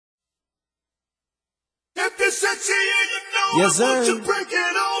Yes, sir. Won't you break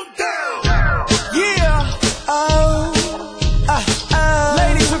it on down? Yeah.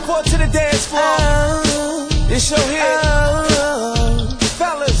 Ladies, report to the dance floor. It's your hit.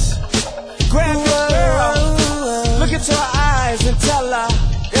 Fellas, grab your girl. Look into her eyes and tell her,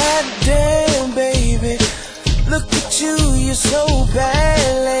 God damn, baby. Look at you, you're so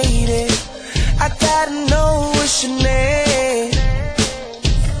bad, lady. I gotta know what's your name.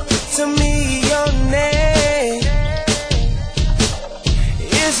 Tell me your name.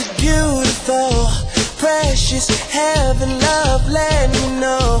 Is it beautiful, precious, heaven, love? Let me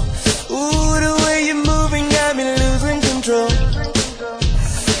know. Ooh, the way you're moving got me losing control.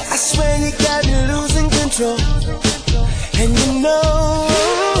 I swear you got me losing control. And you know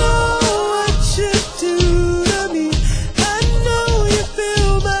what you do to me. I know you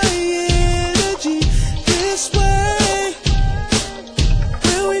feel my energy this way.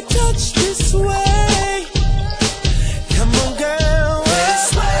 When we touch this way. Come on, girl. This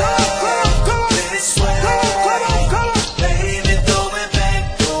way, this way. Come on. Baby, throw it back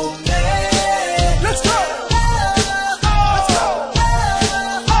on me. Let's go.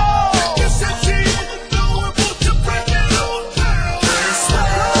 You're sexy and you know it. Won't you break it on down? This way,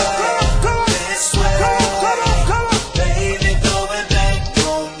 this way. Baby, throw it back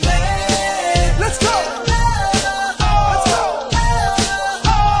on me. Let's go.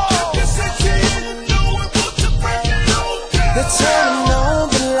 You're sexy and you know it. Won't you break it on down? They're turning on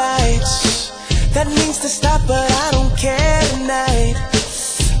the lights. That means to stop, but I don't care tonight.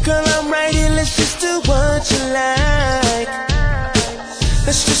 Girl, I'm right here, let's just do what you like.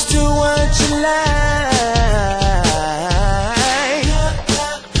 Let's just do what you like.